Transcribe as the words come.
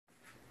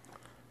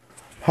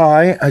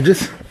Hi, I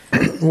just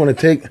want to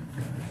take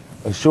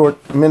a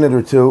short minute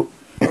or two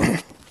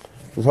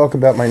to talk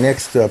about my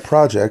next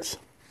projects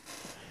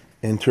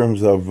in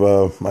terms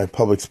of my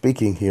public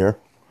speaking here,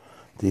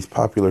 these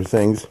popular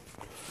things,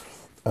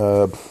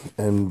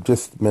 and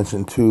just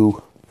mention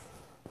two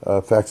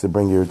facts that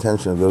bring your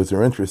attention to those who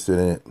are interested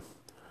in it.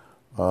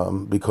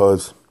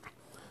 Because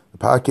the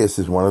podcast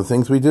is one of the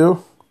things we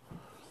do,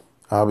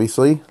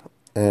 obviously,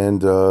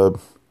 and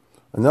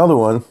another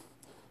one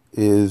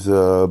is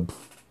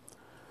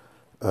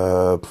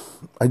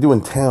I do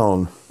in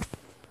town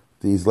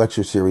these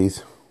lecture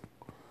series,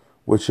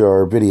 which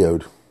are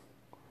videoed,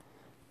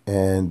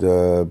 and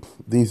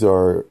these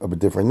are of a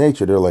different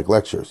nature. They're like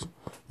lectures.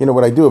 You know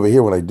what I do over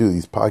here when I do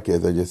these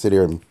podcasts? I just sit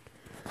here and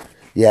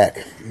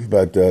yak,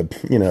 but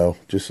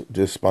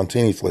just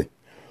spontaneously.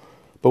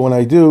 But when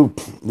I do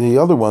the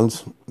other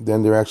ones,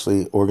 then they're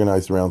actually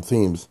organized around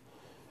themes.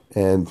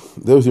 And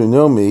those who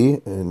know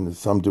me, and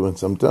some do and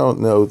some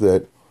don't, know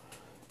that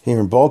here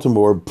in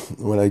Baltimore,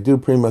 what I do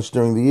pretty much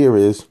during the year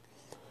is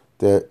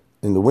that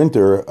in the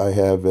winter, I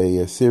have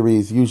a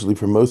series, usually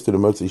for most of the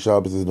Motzi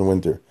Shabbos in the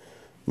winter,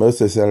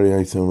 most of the Saturday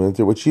nights in the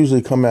winter, which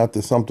usually come out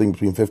to something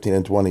between 15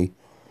 and 20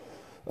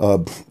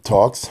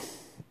 talks,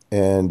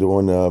 and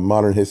on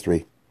modern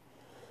history.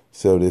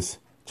 So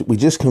we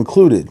just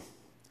concluded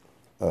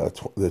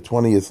the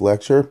 20th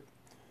lecture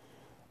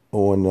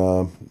on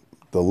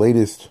the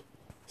latest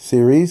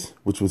series,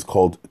 which was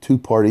called Two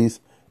Parties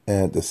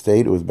and the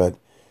State. It was about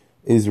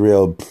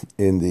Israel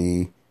in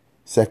the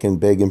Second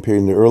Begin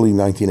period in the early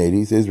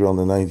 1980s, Israel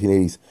in the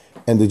 1980s,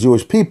 and the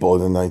Jewish people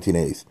in the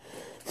 1980s.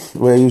 The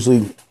way I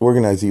usually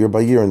organize year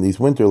by year in these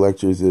winter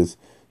lectures is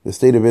the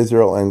State of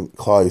Israel and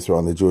Klal Yisrael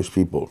on the Jewish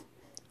people.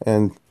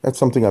 And that's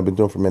something I've been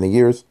doing for many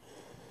years.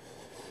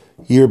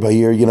 Year by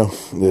year,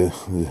 the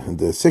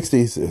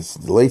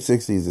 60s, the late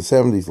 60s, the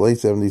 70s, late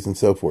 70s, and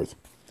so forth.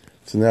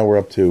 So now we're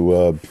up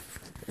to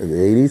the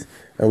 80s,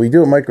 and we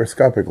do it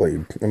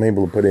microscopically. I'm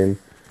able to put in,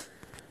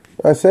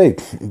 I say,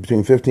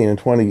 between 15 and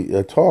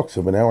 20 talks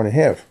of an hour and a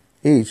half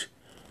each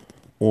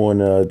on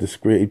this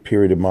great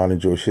period of modern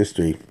Jewish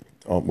history.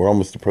 We're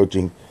almost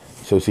approaching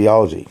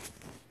sociology.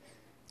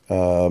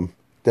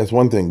 That's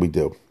one thing we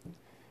do.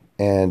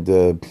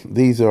 And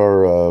these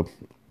are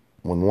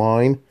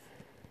online.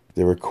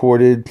 They're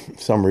recorded.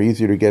 Some are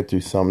easier to get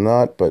to, some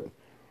not. But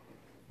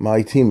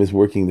my team is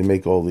working to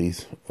make all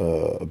these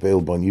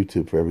available on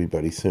YouTube for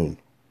everybody soon.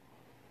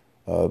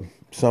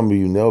 Some of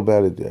you know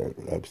about it.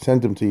 I've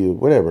sent them to you,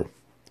 whatever.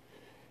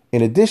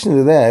 In addition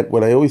to that,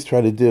 what I always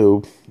try to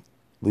do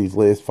these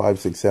last 5,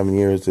 6, 7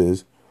 years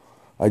is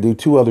I do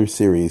two other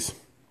series.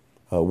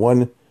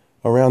 One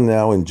around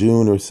now in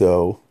June or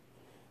so,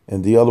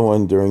 and the other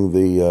one during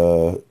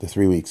the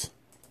 3 weeks.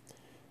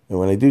 And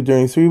when I do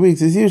during 3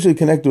 weeks, it's usually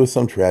connected with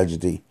some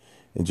tragedy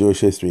in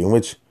Jewish history, in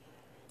which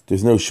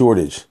there's no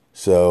shortage.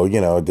 So,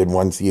 I did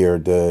one year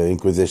the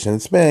Inquisition in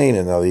Spain,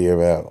 another year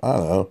about, I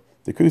don't know,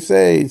 the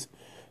Crusades,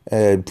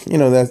 and,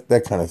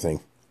 that kind of thing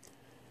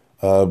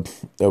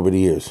over the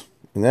years.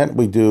 And that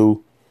we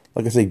do,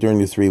 like I say, during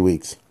the 3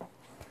 weeks.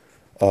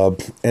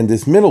 And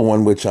this middle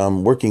one, which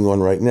I'm working on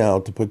right now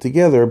to put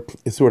together,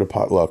 is sort of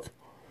potluck.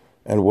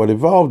 And what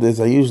evolved is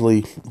I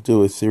usually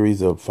do a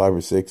series of 5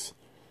 or 6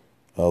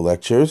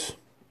 lectures,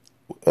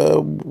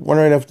 one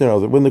right after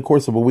another, within the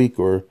course of a week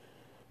or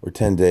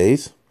 10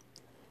 days,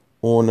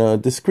 on a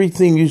discrete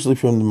theme, usually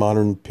from the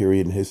modern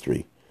period in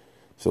history.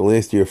 So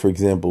last year, for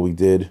example, we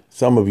did,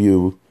 some of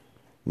you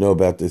know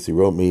about this, you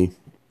wrote me,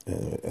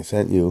 I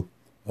sent you,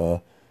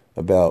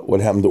 about what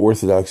happened to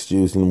Orthodox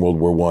Jews in World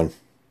War I,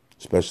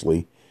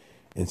 especially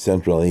in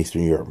Central and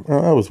Eastern Europe.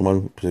 Well, that was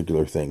one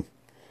particular thing.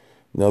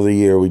 Another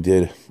year we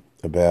did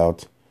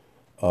about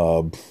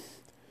the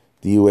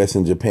U.S.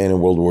 and Japan in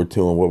World War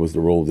II and what was the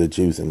role of the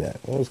Jews in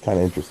that. That was kind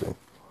of interesting.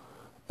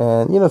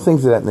 And,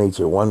 things of that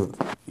nature. One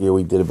year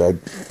we did about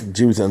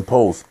Jews and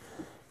Poles,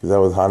 because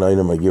that was a hot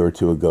item a year or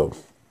two ago.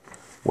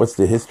 What's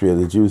the history of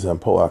the Jews and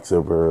Polacks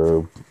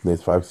over the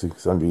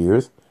 500-600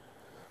 years?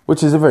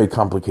 Which is a very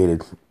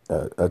complicated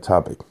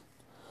topic.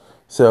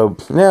 So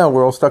now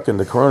we're all stuck in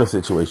the Corona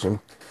situation.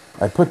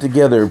 I put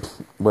together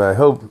what I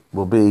hope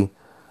will be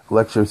a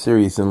lecture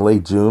series in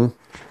late June.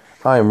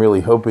 I am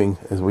really hoping,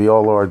 as we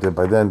all are, that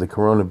by then the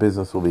Corona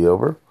business will be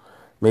over.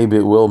 Maybe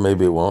it will,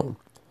 maybe it won't.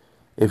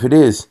 If it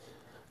is,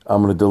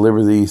 I'm going to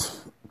deliver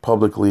these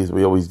publicly, as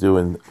we always do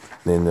in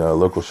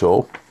local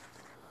shul,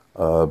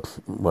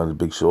 one of the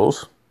big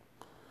shuls.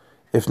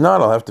 If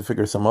not, I'll have to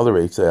figure some other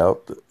rates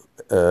out,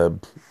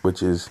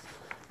 which is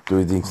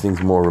doing these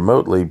things more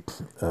remotely.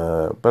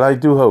 But I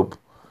do hope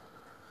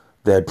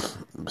that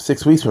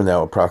 6 weeks from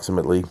now,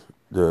 approximately,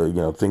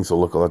 things will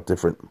look a lot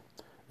different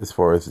as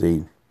far as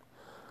the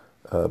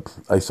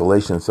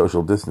isolation and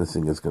social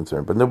distancing is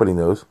concerned. But nobody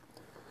knows.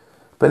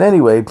 But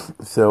anyway,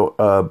 so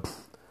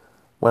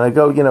when I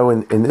go,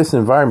 in this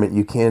environment,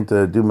 you can't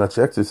do much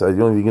exercise.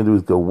 The only thing you can do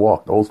is go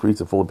walk. The whole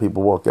streets are full of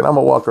people walking. I'm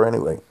a walker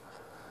anyway.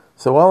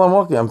 So while I'm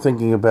walking, I'm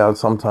thinking about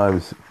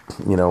sometimes,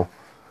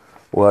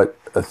 what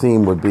a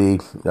theme would be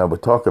I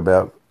would talk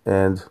about.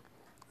 And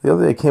the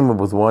other day I came up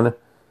with one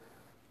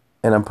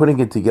and I'm putting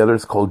it together.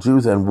 It's called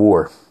Jews and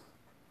War.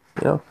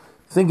 You know,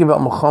 thinking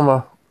about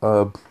Milchama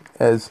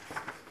as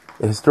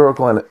a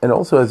historical and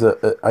also as an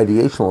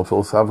ideational and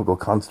philosophical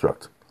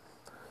construct.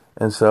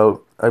 And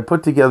so I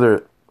put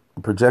together a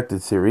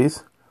projected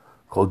series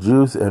called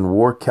Jews and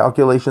War: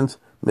 Calculations,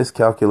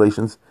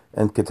 Miscalculations,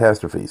 and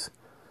Catastrophes.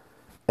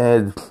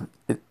 And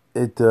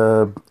and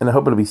I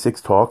hope it'll be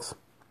 6 talks,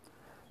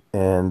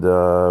 and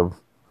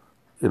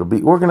it'll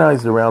be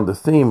organized around the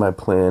theme I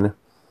plan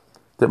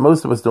that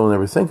most of us don't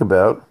ever think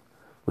about,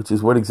 which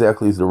is what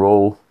exactly is the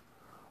role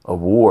of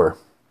war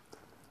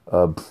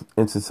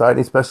in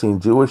society, especially in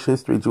Jewish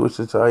history, Jewish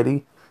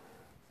society,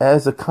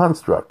 as a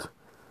construct.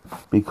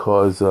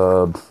 Because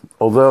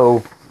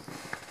although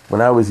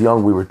when I was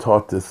young we were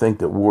taught to think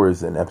that war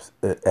is an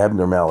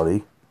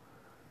abnormality,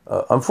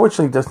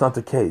 unfortunately that's not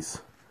the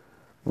case.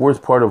 War is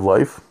part of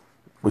life,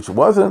 which it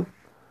wasn't,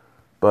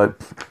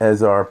 but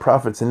as our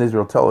prophets in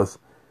Israel tell us,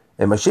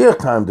 in Mashiach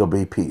time there'll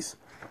be peace.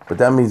 But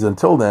that means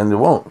until then there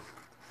won't.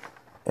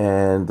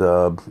 And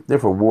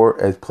therefore war,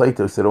 as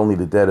Plato said, only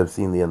the dead have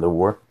seen the end of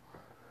war.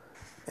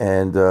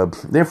 And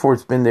therefore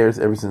it's been there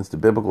ever since the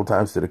biblical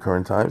times to the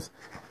current times.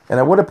 And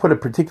I want to put a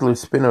particular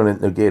spin on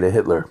it, negate a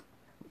Hitler,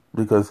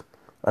 because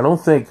I don't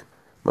think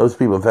most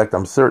people, in fact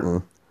I'm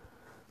certain,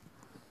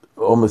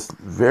 almost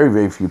very,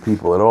 very few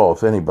people at all,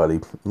 if anybody,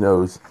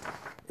 knows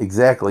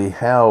exactly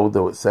how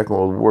the Second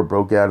World War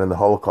broke out and the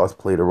Holocaust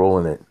played a role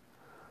in it.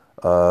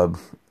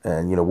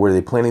 And, you know, were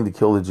they planning to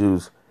kill the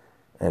Jews?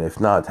 And if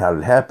not, how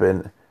did it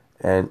happen?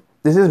 And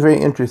this is a very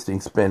interesting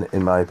spin,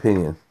 in my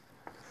opinion.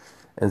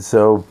 And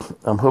so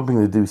I'm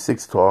hoping to do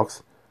 6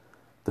 talks.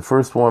 The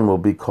first one will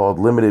be called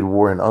Limited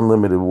War and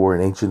Unlimited War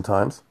in Ancient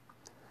Times,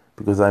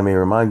 because I may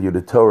remind you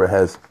the Torah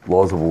has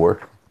laws of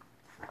war,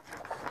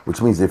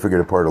 which means they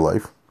figured a part of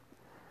life.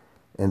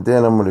 And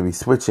then I'm going to be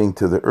switching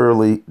to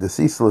the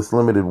ceaseless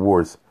limited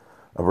wars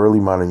of early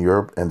modern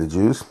Europe and the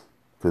Jews,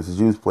 because the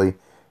Jews play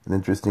an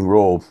interesting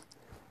role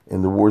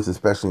in the wars,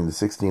 especially in the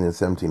 16 and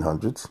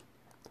 1700s.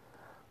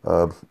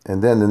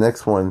 And then the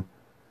next one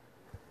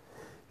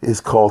is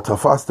called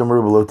Tafasta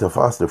Merbelow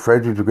Tafasta,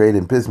 Frederick the Great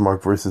and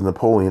Bismarck versus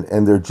Napoleon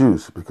and their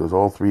Jews, because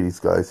all 3 of these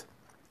guys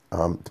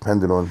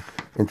depended on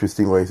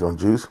interesting ways on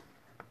Jews,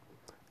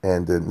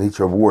 and the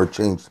nature of war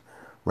changed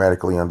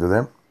radically under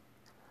them.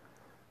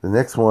 The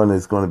next one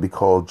is going to be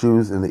called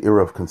Jews in the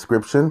Era of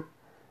Conscription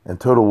and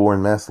Total War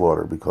and Mass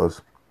Slaughter,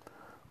 because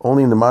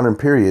only in the modern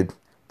period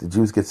did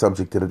Jews get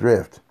subject to the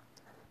draft.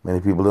 Many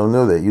people don't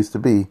know that. It used to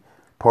be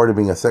part of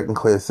being a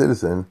second-class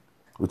citizen,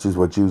 which is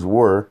what Jews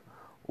were,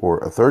 or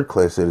a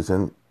third-class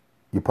citizen,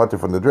 you punted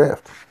from the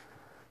draft.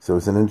 So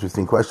it's an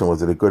interesting question.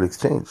 Was it a good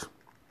exchange?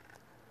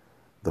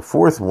 The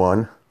fifth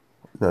one,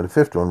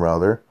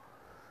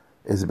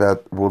 is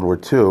about World War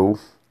II.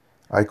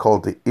 I call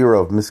it the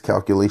Era of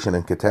Miscalculation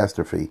and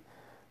Catastrophe,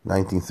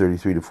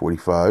 1933 to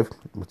 45,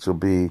 which will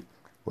be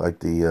like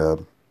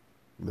the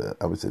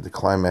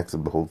climax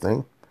of the whole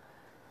thing.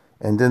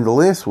 And then the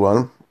last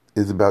one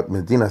is about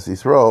Medinas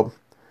Yisrael,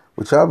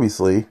 which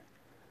obviously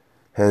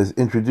has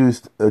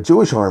introduced a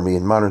Jewish army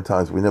in modern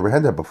times. We never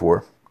had that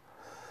before.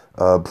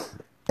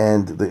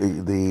 And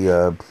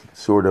the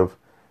sort of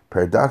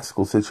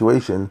paradoxical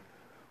situation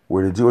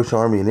where the Jewish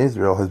army in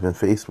Israel has been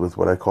faced with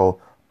what I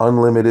call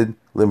limited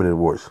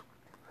wars.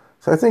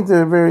 So I think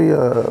they're very,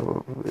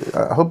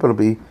 I hope it'll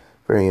be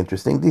very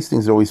interesting. These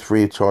things are always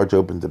free of charge,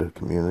 open to the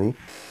community,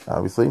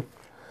 obviously.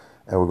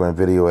 And we're going to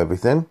video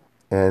everything.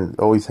 And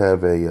always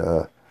have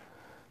a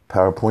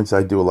PowerPoints.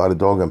 I do a lot of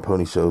dog and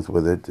pony shows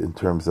with it in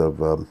terms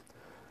of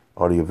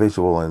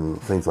audiovisual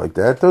and things like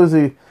that. Those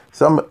are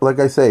some, like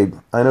I say,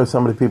 I know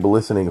some of the people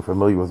listening are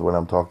familiar with what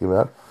I'm talking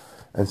about.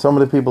 And some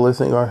of the people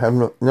listening have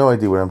no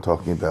idea what I'm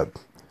talking about.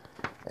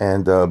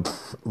 And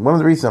one of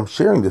the reasons I'm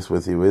sharing this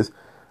with you is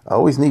I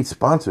always need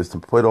sponsors to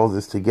put all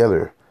this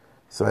together.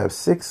 So I have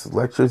 6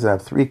 lectures, I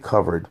have 3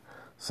 covered.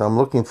 So I'm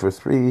looking for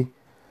 3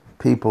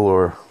 people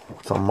or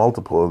some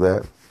multiple of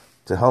that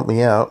to help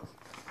me out,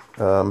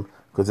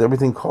 because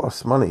everything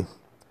costs money.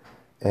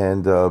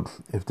 And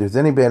if there's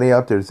anybody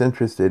out there that's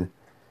interested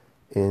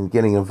in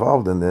getting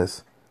involved in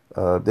this,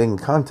 they can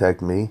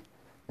contact me,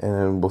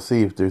 and we'll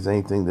see if there's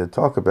anything to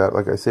talk about.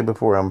 Like I said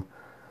before, I'm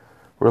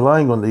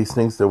relying on these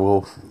things that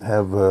will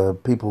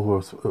have people who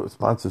are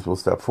sponsors will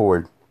step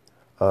forward.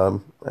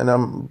 And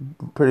I'm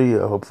pretty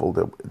hopeful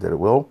that it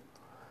will.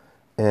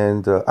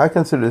 And I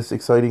consider this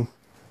exciting.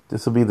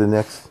 This will be the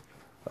next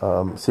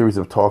series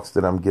of talks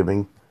that I'm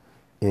giving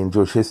in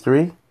Jewish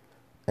history.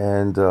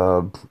 And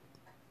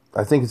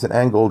I think it's an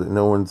angle that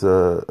no one's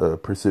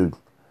pursued.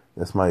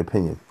 That's my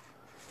opinion.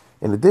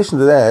 In addition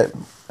to that,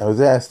 I was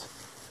asked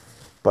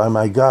by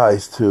my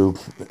guys to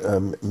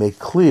make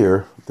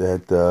clear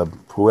that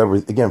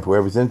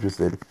whoever's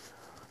interested,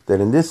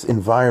 that in this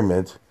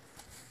environment,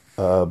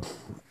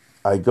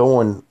 I go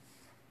on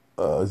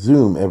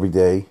Zoom every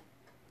day,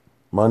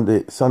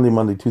 Sunday,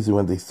 Monday, Tuesday,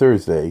 Wednesday,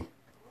 Thursday,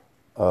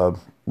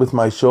 with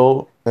my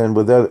show and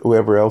with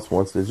whoever else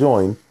wants to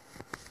join,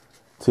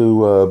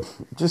 to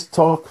just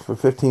talk for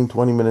 15,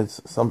 20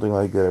 minutes, something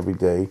like that every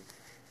day,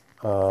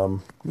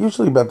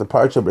 Usually about the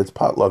parsha, but it's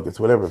potluck. It's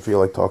whatever I feel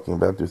like talking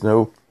about. There's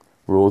no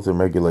rules and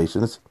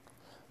regulations.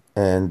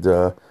 And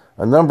a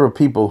number of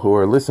people who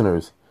are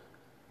listeners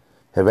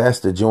have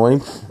asked to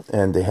join,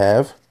 and they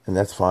have, and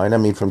that's fine. I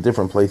mean, from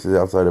different places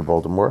outside of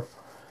Baltimore.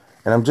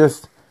 And I'm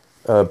just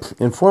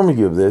informing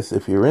you of this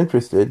if you're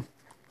interested.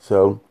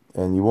 So,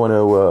 and you want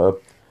to,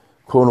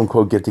 quote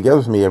unquote, get together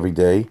with me every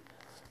day,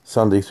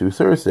 Sunday through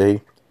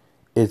Thursday,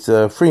 it's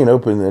free and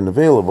open and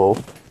available.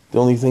 The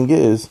only thing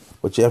is,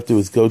 what you have to do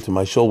is go to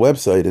my show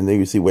website, and there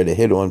you see where to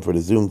hit on for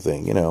the Zoom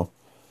thing, you know.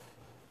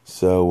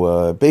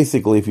 So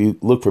basically, if you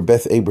look for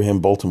Beth Abraham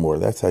Baltimore,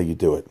 that's how you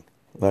do it.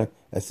 Right?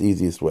 That's the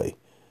easiest way.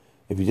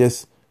 If you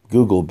just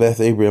Google Beth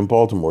Abraham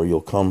Baltimore,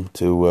 you'll come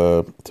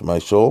to my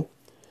show,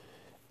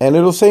 and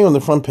it'll say on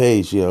the front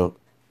page, you know,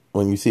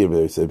 when you see it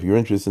there, so if you're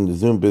interested in the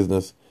Zoom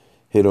business,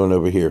 hit on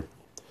over here.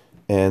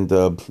 And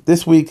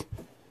this week,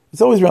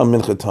 it's always around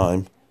Mincha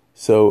time.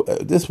 So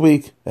this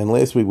week and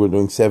last week we're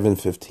doing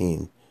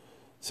 7:15.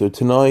 So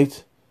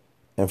tonight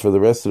and for the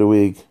rest of the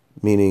week,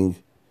 meaning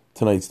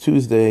tonight's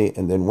Tuesday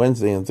and then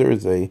Wednesday and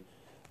Thursday,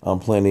 I'm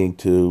planning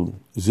to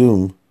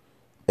Zoom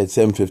at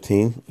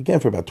 7:15, again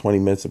for about 20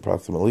 minutes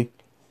approximately.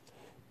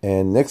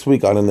 And next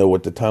week I don't know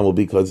what the time will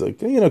be because,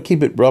 you know,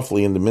 keep it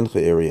roughly in the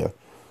Mincha area.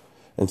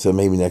 And so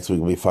maybe next week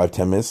will be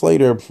 5-10 minutes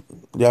later.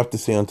 You have to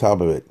stay on top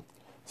of it.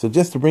 So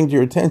just to bring to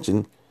your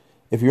attention,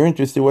 if you're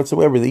interested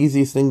whatsoever, the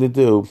easiest thing to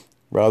do,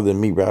 rather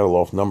than me rattle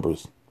off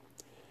numbers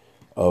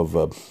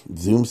of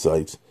Zoom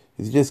sites,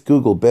 is just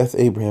Google Beth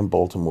Abraham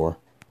Baltimore.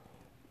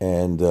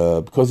 And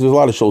because there's a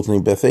lot of shows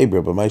named Beth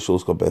Abraham, but my show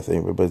is called Beth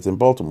Abraham, but it's in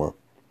Baltimore.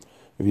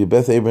 If you're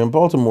Beth Abraham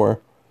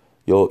Baltimore,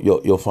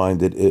 you'll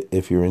find it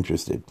if you're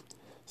interested.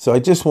 So I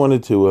just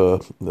wanted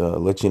to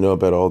let you know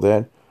about all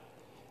that.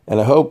 And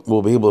I hope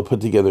we'll be able to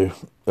put together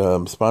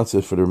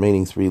sponsors for the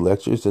remaining 3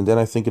 lectures. And then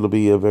I think it'll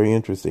be very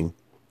interesting.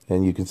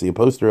 And you can see a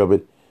poster of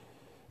it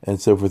and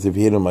so forth if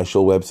you hit on my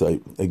show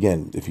website.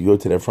 Again, if you go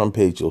to that front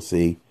page, you'll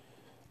see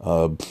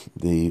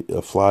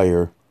the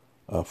flyer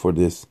for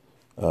this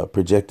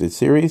projected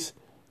series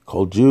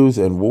called Jews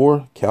and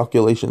War,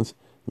 Calculations,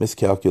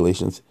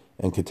 Miscalculations,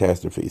 and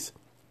Catastrophes.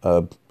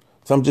 So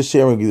I'm just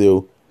sharing with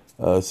you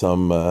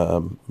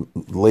some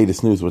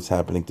latest news, what's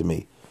happening to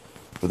me.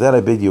 With that,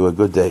 I bid you a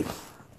good day.